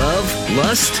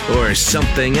lust, or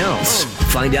something else?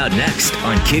 Find out next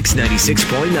on Kix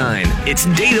 96.9. It's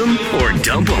Date 'em or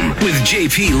Dump 'em with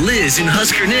JP, Liz, and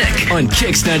Husker Nick on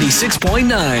Kix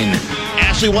 96.9.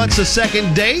 Ashley wants a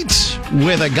second date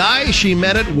with a guy she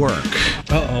met at work.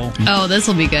 Uh-oh. Oh, this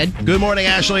will be good. Good morning,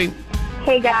 Ashley.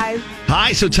 Hey, guys.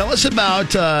 Hi, so tell us about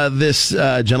this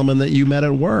gentleman that you met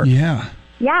at work. Yeah.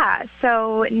 Yeah,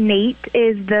 so Nate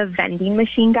is the vending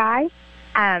machine guy,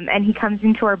 and he comes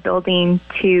into our building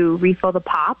to refill the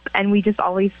pop, and we just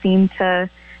always seem to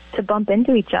bump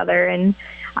into each other. And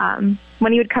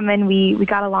when he would come in, we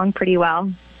got along pretty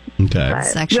well. Okay. But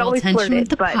Sexual we always tension flirted, with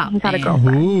the but pop he got a man.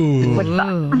 girlfriend. Ooh. Which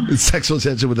sucks. Ooh. Sexual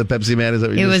tension with the Pepsi Man, is that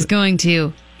what It you was said? going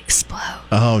to explode.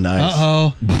 Oh, nice.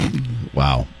 Uh-oh.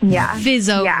 Wow. Yeah. Fizz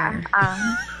over. Yeah.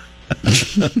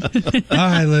 All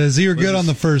right, Liz, you were good on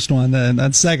the first one. Then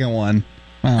that second one,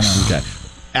 I don't know. Okay.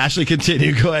 Ashley,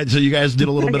 continue. Go ahead. So you guys did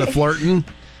a little bit of flirting?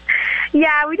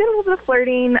 Yeah, we did a little bit of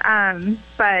flirting,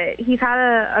 but he's had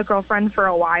a girlfriend for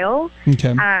a while.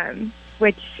 Okay.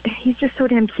 Which he's just so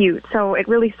damn cute. So it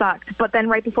really sucked. But then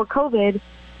right before COVID,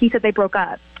 he said they broke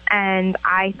up. And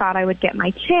I thought I would get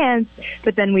my chance,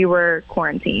 but then we were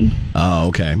quarantined. Oh,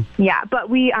 okay. Yeah, but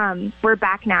we're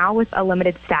back now with a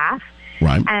limited staff.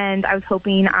 Right. And I was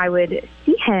hoping I would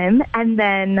see him. And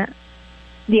then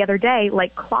the other day,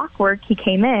 like clockwork, he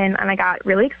came in, and I got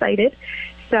really excited.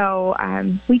 So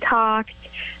we talked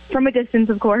from a distance,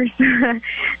 of course.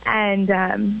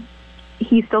 And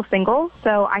he's still single,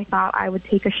 so I thought I would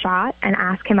take a shot and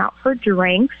ask him out for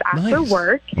drinks after Nice.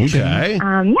 work. Okay.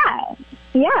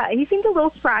 Yeah, he seemed a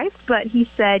little surprised, but he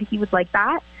said he would like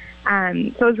that. So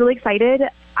I was really excited.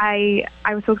 I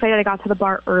was so excited I got to the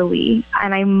bar early,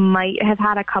 and I might have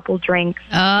had a couple drinks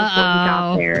before he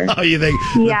got there. Oh, you think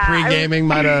Yeah, the pre-gaming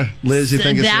might have, Liz, you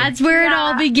think it's... That's where it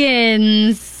all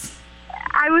begins.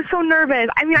 I was so nervous.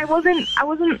 I mean, I wasn't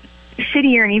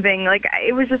shitty or anything. Like,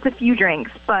 it was just a few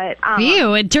drinks, but...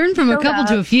 Phew, it turned from a showed couple up.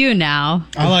 to a few now.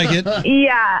 I like it.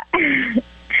 Yeah.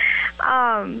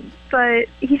 But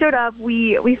he showed up,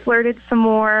 we flirted some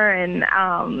more, and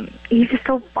he's just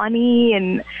so funny,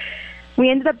 and we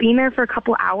ended up being there for a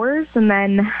couple hours, and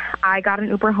then I got an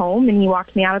Uber home, and he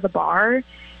walked me out of the bar.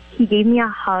 He gave me a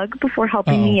hug before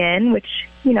helping me in, which,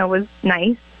 was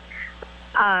nice.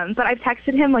 But I've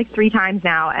texted him like 3 times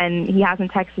now, and he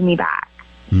hasn't texted me back.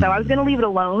 So I was going to leave it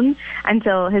alone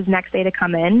until his next day to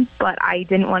come in, but I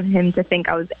didn't want him to think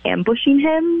I was ambushing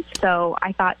him, so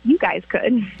I thought you guys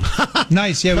could.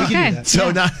 Nice. Yeah, we can Okay. do that.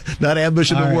 So not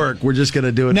ambushing All to right. work. We're just going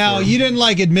to do it Now, for you didn't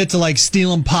admit to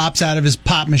stealing pops out of his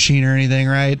pop machine or anything,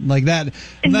 right? Like that.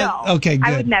 No, Okay, good.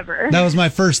 I would never. That was my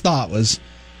first thought. Was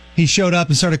he showed up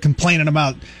and started complaining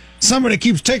about somebody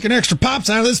keeps taking extra pops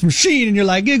out of this machine, and you're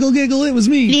like, giggle, giggle, it was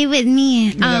me. It was me.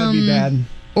 That would be bad.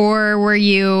 Or were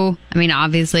you,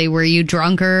 obviously, were you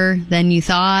drunker than you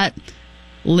thought?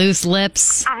 Loose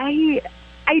lips? I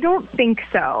don't think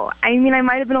so. I mean, I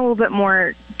might have been a little bit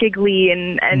more giggly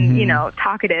and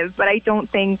talkative, but I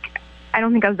don't think I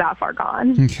was that far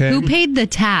gone. Okay. Who paid the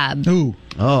tab? Ooh.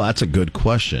 Oh, that's a good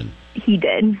question. He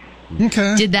did.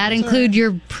 Okay. Did that include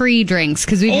your pre-drinks?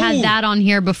 Because we've had that on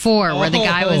here before where the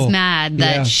guy was mad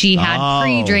that Yeah. she had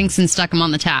pre-drinks and stuck him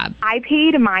on the tab. I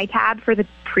paid my tab for the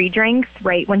pre-drinks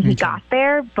right when he got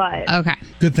there, but Okay.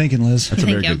 Good thinking, Liz. That's a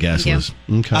Thank very you. good guess, Thank Liz.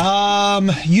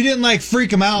 Okay. You didn't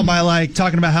freak him out by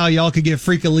talking about how y'all could get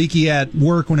freak-a-leaky at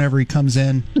work whenever he comes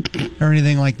in or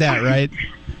anything like that, right?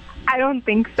 I don't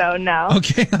think so, no.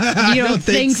 Okay. You don't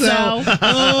think so?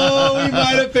 Oh, we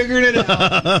might have figured it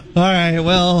out. All right,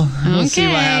 well, we'll see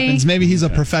what Okay. happens. Maybe he's a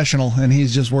professional and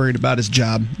he's just worried about his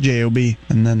job, J-O-B.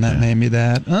 And then that made me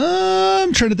that.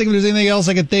 I'm trying to think if there's anything else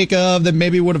I could think of that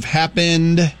maybe would have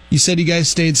happened. You said you guys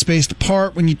stayed spaced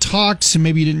apart when you talked, so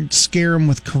maybe you didn't scare him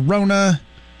with corona.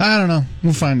 I don't know.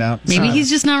 We'll find out. Maybe he's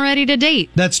just not ready to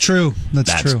date. That's true.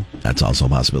 That's true. That's also a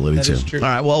possibility, That too. is true. All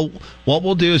right, well, what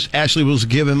we'll do is Ashley will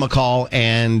give him a call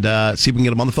and see if we can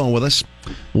get him on the phone with us.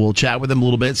 We'll chat with him a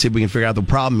little bit, see if we can figure out the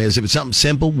problem is. If it's something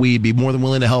simple, we'd be more than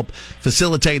willing to help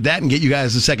facilitate that and get you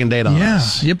guys a second date on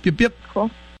us. Yep.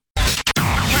 Cool.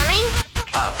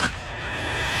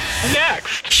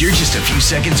 You're just a few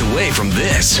seconds away from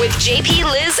this. With JP,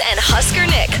 Liz, and Husker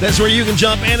Nick. That's where you can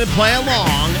jump in and play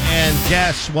along and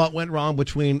guess what went wrong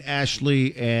between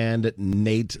Ashley and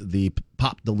Nate, the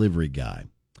pop delivery guy.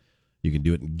 You can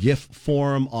do it in GIF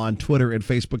form on Twitter and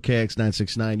Facebook,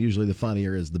 KX969. Usually the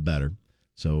funnier is the better.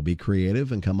 So be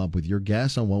creative and come up with your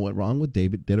guess on what went wrong with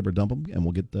David, Date 'em or Dump 'em, and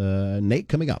we'll get Nate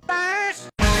coming up.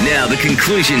 Now the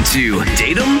conclusion to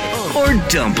Date 'em or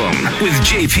Dump 'em with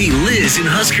JP, Liz, and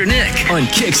Husker Nick on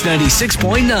Kix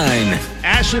 96.9.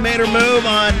 Ashley made her move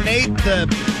on Nate, the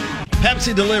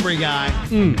Pepsi delivery guy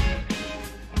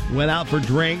went out for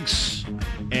drinks,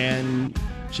 and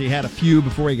she had a few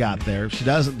before he got there. She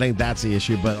doesn't think that's the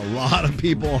issue, but a lot of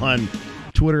people on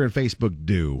Twitter and Facebook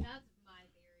do.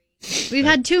 We've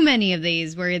had too many of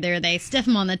these where either they stiff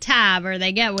them on the tab or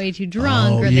they get way too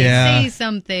drunk or yeah. they say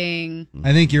something.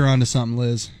 I think you're onto something,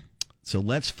 Liz. So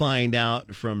let's find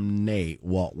out from Nate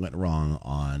what went wrong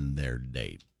on their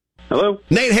date. Hello?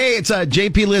 Nate, hey, it's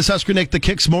JP, Liz, Husker Nick, the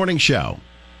Kicks Morning Show.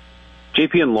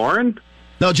 JP and Lauren?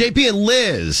 No, JP and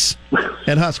Liz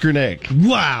and Husker Nick.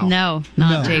 Wow. No,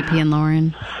 not JP and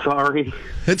Lauren. Sorry.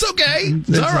 It's okay.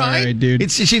 It's all right,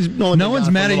 dude. She's only No one's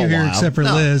been gone mad for a at you little here while. except for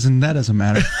No. Liz, and that doesn't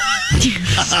matter.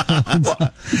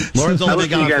 Lauren's I only been listen to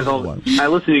gone you guys for a all. little while. I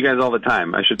listen to you guys all the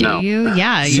time. I should Do know. you?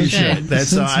 Yeah, you should.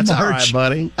 That's all right, March.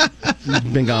 buddy.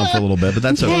 You've been gone for a little bit, but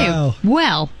that's okay. Hey, Wow.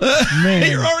 well, Man.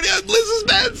 You're already on Liz's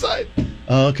bad side.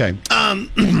 Oh, okay.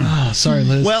 Oh, sorry,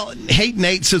 Liz. Well, hey,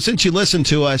 Nate, so since you listened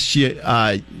to us, you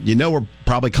know we're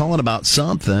probably calling about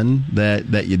something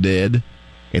that you did.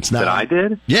 It's not That I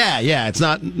did? Yeah. It's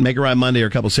not Make It Right Monday or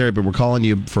Couple Series, but we're calling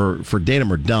you for Date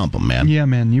 'em or Dump 'em, man. yeah,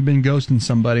 man, you've been ghosting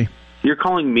somebody. You're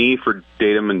calling me for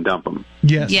date 'em and dump 'em.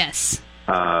 Yes. yes.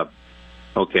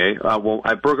 Okay. Well,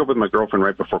 I broke up with my girlfriend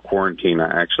right before quarantine.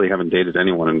 I actually haven't dated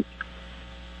anyone in,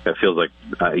 that feels like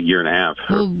a year and a half.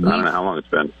 Well, I don't know how long it's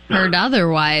been. Heard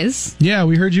otherwise. Yeah,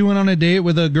 we heard you went on a date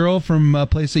with a girl from a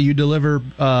place that you deliver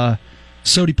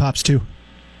Sody Pops to.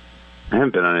 I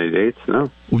haven't been on any dates,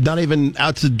 no. Not even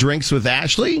out to drinks with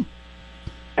Ashley?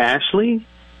 Ashley?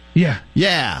 Yeah.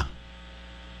 Yeah.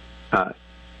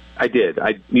 I did.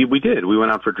 We did. We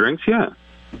went out for drinks, yeah.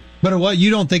 But what? You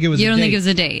don't think it was You a don't date? think it was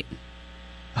a date?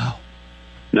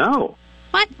 No.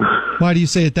 What? Why do you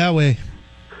say it that way?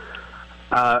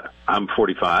 I'm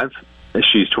 45.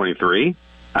 She's 23.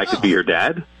 I could be her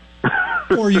dad.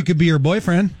 Or you could be her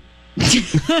boyfriend.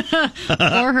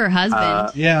 Or her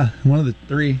husband. Yeah, one of the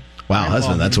three. Wow,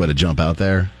 husband, that's way to jump out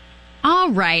there.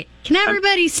 All right. Can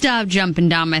everybody stop jumping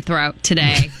down my throat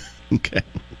today? Okay.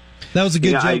 That was a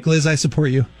good Yeah, joke, Liz. I support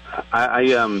you.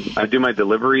 I do my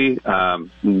delivery.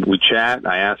 We chat.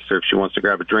 I asked her if she wants to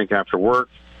grab a drink after work.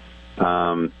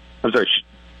 I'm sorry.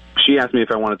 She asked me if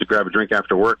I wanted to grab a drink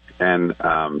after work, and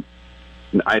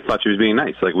I thought she was being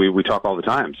nice. Like we talk all the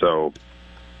time, so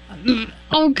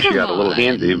Oh, come she got a little on.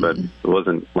 handsy, but it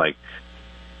wasn't like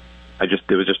it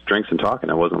was just drinks and talking.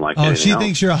 It wasn't like Oh, anything she else.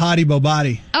 thinks you're a hottie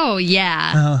bobati. Oh,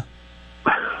 yeah.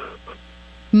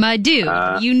 My dude,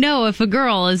 you know if a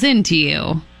girl is into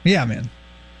you. Yeah, man.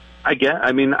 I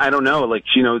don't know. Like,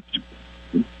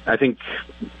 I think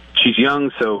she's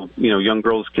young, so, young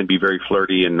girls can be very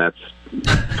flirty, and that's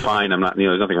fine. I'm not,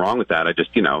 there's nothing wrong with that. I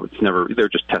just, it's never, they're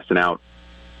just testing out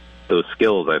those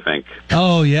skills, I think.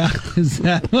 Oh, yeah. Is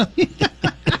that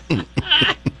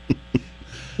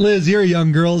Liz, you're a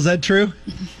young girl. Is that true?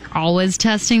 Always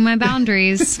testing my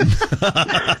boundaries.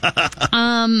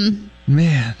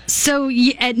 Man. So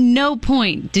at no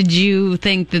point did you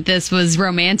think that this was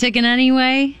romantic in any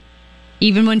way?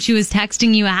 Even when she was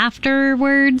texting you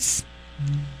afterwards?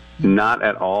 Not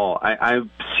at all. I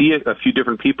see a few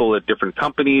different people at different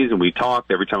companies, and we talk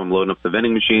every time I'm loading up the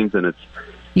vending machines, and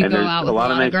You and go there's out a with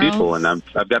lot of nice girls? people, and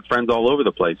I've got friends all over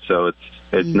the place, so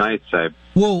it's nice.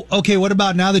 Well, okay, what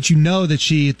about now that you know that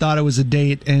she thought it was a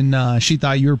date and she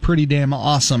thought you were pretty damn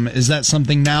awesome? Is that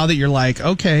something now that you're like,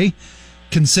 okay,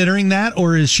 considering that,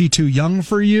 or is she too young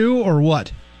for you, or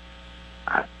what?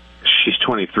 She's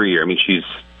 23. I mean, she's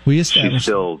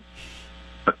still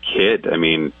a kid. I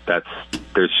mean,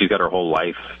 she's got her whole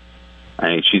life. I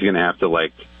mean, she's going to have to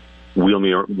wheel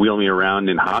me around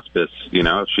in hospice.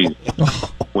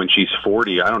 When she's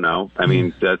 40. I don't know. I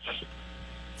mean, that's.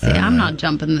 See, I'm not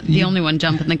jumping the only one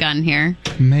jumping the gun here.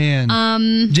 Man.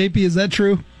 JP, is that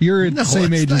true? You're the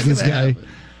same age as this guy.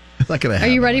 It's not going to happen.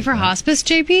 Are you ready for hospice,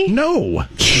 JP? No.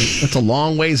 That's a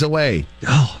long ways away.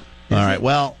 Oh. All right.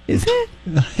 Well,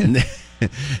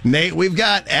 Nate, we've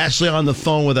got Ashley on the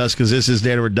phone with us because this is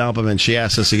Date 'em or Dump 'em, and she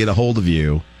asked us to get a hold of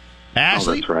you.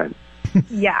 Ashley? Oh, that's right.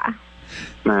 Yeah.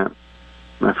 Man,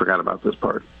 I forgot about this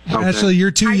part. Okay. Ashley, you're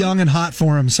too young and hot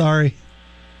for him. Sorry.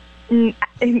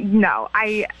 No,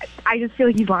 I just feel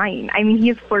like he's lying. I mean, he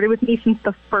has flirted with me since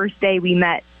the first day we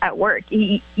met at work.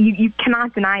 You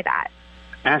cannot deny that.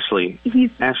 Ashley,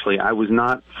 I was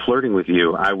not flirting with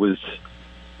you. I was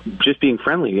just being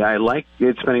friendly. I like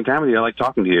spending time with you. I like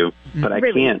talking to you, but I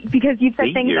can't. Because you said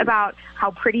date things you. about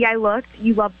how pretty I looked.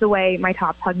 You loved the way my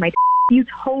tops hugged my. You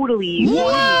totally. Whoa!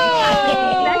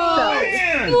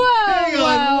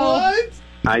 What?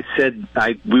 I said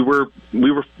we were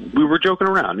joking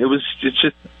around. It's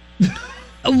just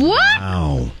What?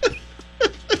 Wow.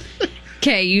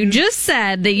 Okay, you just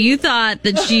said that you thought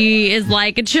that she is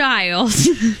like a child.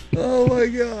 Oh my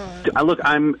God! Look,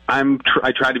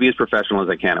 I try to be as professional as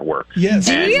I can at work. Yes,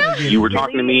 and you were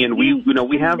talking to me, and we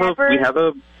have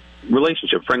a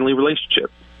relationship, friendly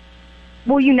relationship.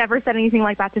 Well, you never said anything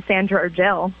like that to Sandra or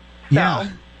Jill. So. Yeah.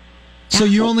 So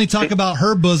you only talk about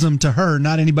her bosom to her,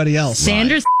 not anybody else.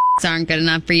 Sandra's aren't good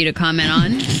enough for you to comment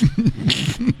on.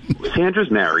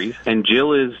 Sandra's married, and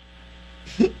Jill is,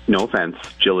 no offense,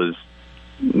 Jill is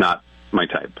not my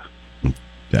type.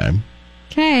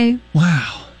 Okay.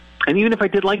 Wow. And even if I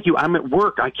did like you, I'm at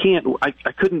work. I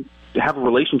couldn't have a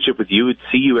relationship with you,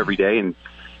 see you every day,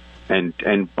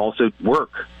 and also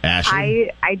work. Ashley?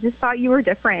 I just thought you were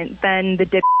different than the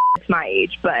dip my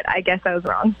age, but I guess I was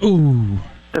wrong. Ooh.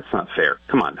 That's not fair.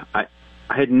 Come on. I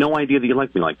had no idea that you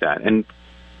liked me like that. And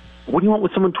what do you want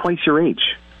with someone twice your age?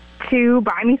 To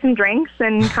buy me some drinks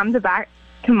and come back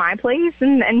to my place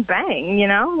and bang,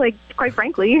 like, quite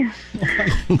frankly.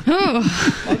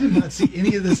 I did not see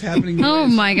any of this happening. Oh,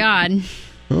 my God.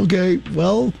 Okay,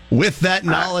 well, with that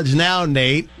knowledge now,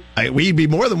 Nate, we'd be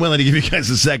more than willing to give you guys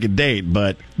a second date,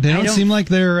 but... They don't seem like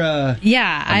they're...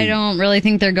 I don't really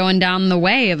think they're going down the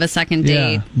way of a second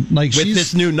date. Yeah, like with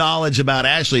this new knowledge about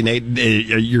Ashley, Nate,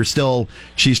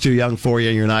 she's too young for you,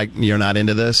 you're not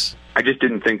into this? I just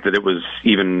didn't think that it was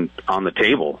even on the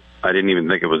table. I didn't even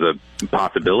think it was a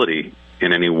possibility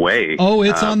in any way. Oh,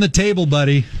 it's on the table,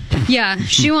 buddy. Yeah,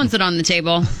 she wants it on the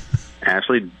table.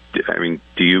 Ashley, I mean,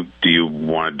 do you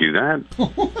want to do that?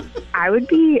 I would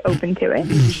be open to it.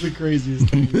 This is the craziest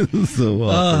thing. So,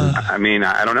 I mean,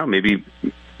 I don't know. Maybe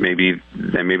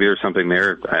there's something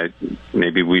there.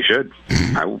 Maybe we should.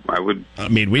 I would. I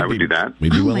would do that.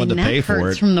 We'd be willing my to pay neck for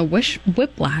hurts it. from the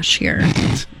whiplash here.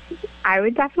 I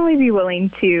would definitely be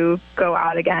willing to go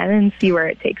out again and see where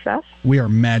it takes us. We are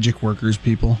magic workers,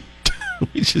 people.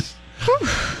 We just...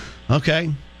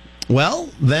 Okay. Well,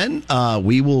 then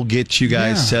we will get you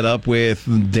guys set up with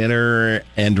dinner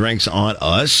and drinks on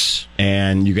us,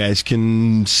 and you guys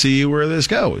can see where this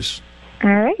goes.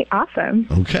 All right. Awesome.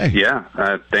 Okay.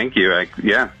 Yeah. Thank you. I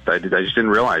just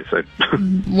didn't realize that.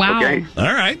 Wow. Okay.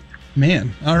 All right.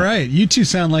 Man, all right. You two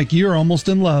sound like you're almost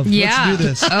in love. Yeah. Let's do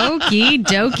this. Okie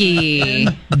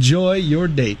dokie. Enjoy your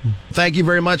date. Thank you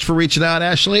very much for reaching out,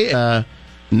 Ashley.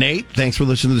 Nate, thanks for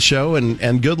listening to the show,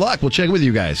 and good luck. We'll check with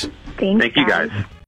you guys. Thanks, Thank you, guys.